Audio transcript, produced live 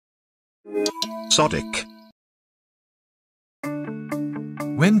Sodick.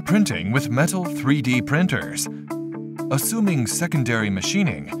 When printing with metal 3D printers, assuming secondary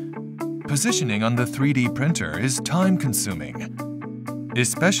machining, positioning on the 3D printer is time-consuming,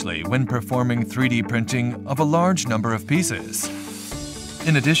 especially when performing 3D printing of a large number of pieces.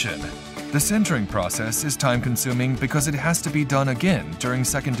 In addition, the sintering process is time-consuming because it has to be done again during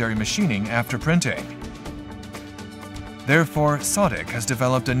secondary machining after printing. Therefore, Sodick has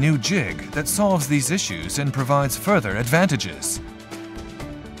developed a new jig that solves these issues and provides further advantages.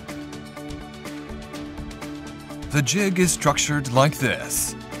 The jig is structured like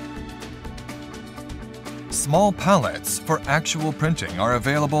this. Small pallets for actual printing are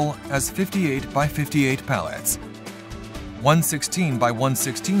available as 58 by 58 pallets, 116 by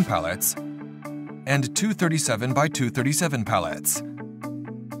 116 pallets, and 237 by 237 pallets.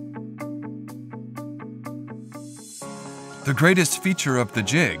 The greatest feature of the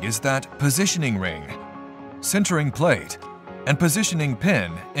jig is that positioning ring, sintering plate, and positioning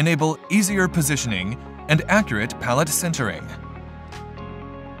pin enable easier positioning and accurate pallet sintering.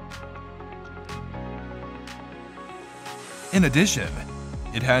 In addition,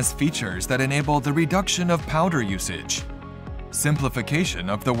 it has features that enable the reduction of powder usage, simplification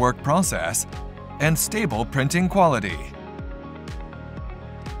of the work process, and stable printing quality.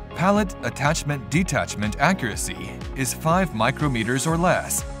 Pallet attachment-detachment accuracy is 5 micrometers or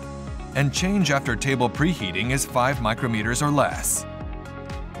less, and change after table preheating is 5 micrometers or less.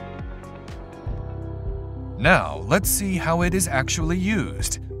 Now, let's see how it is actually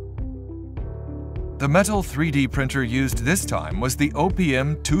used. The metal 3D printer used this time was the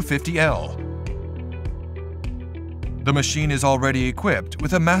OPM 250L. The machine is already equipped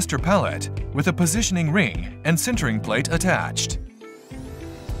with a master pallet with a positioning ring and sintering plate attached.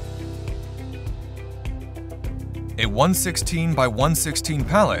 A 116 by 116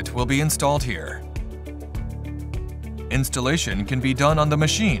 pallet will be installed here. Installation can be done on the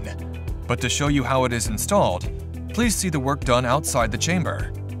machine, but to show you how it is installed, please see the work done outside the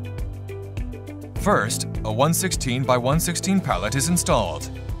chamber. First, a 116 by 116 pallet is installed.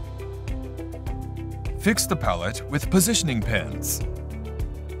 Fix the pallet with positioning pins.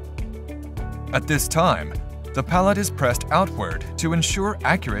 At this time, the pallet is pressed outward to ensure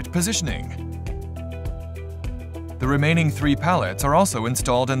accurate positioning. The remaining 3 pallets are also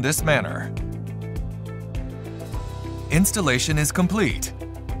installed in this manner. Installation is complete.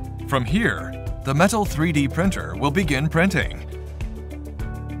 From here, the metal 3D printer will begin printing.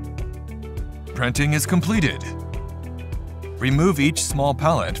 Printing is completed. Remove each small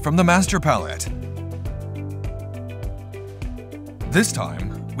pallet from the master pallet. This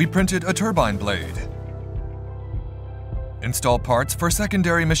time, we printed a turbine blade. Install parts for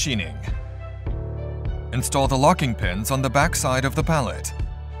secondary machining. Install the locking pins on the back side of the pallet.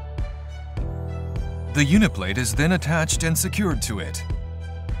 The unit plate is then attached and secured to it.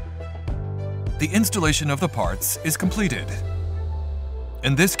 The installation of the parts is completed.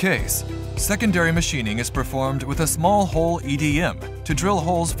 In this case, secondary machining is performed with a small hole EDM to drill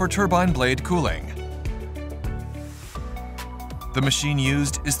holes for turbine blade cooling. The machine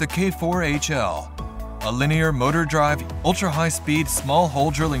used is the K4HL, a linear motor drive ultra-high-speed small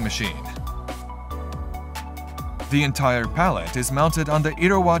hole drilling machine. The entire pallet is mounted on the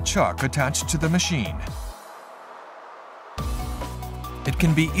Irowa chuck attached to the machine. It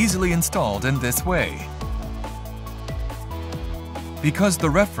can be easily installed in this way. Because the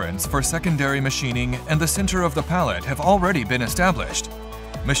reference for secondary machining and the center of the pallet have already been established,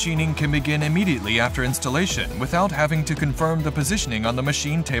 machining can begin immediately after installation without having to confirm the positioning on the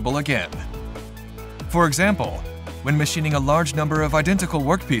machine table again. For example, when machining a large number of identical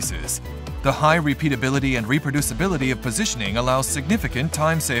workpieces, the high repeatability and reproducibility of positioning allows significant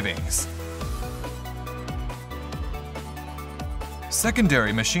time savings.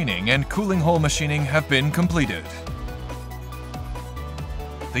 Secondary machining and cooling hole machining have been completed.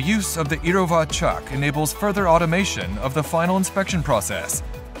 The use of the Irowa chuck enables further automation of the final inspection process,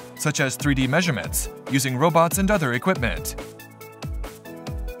 such as 3D measurements, using robots and other equipment.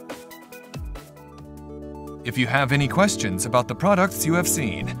 If you have any questions about the products you have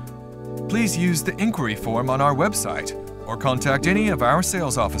seen, please use the inquiry form on our website or contact any of our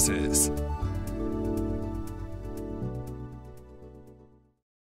sales offices.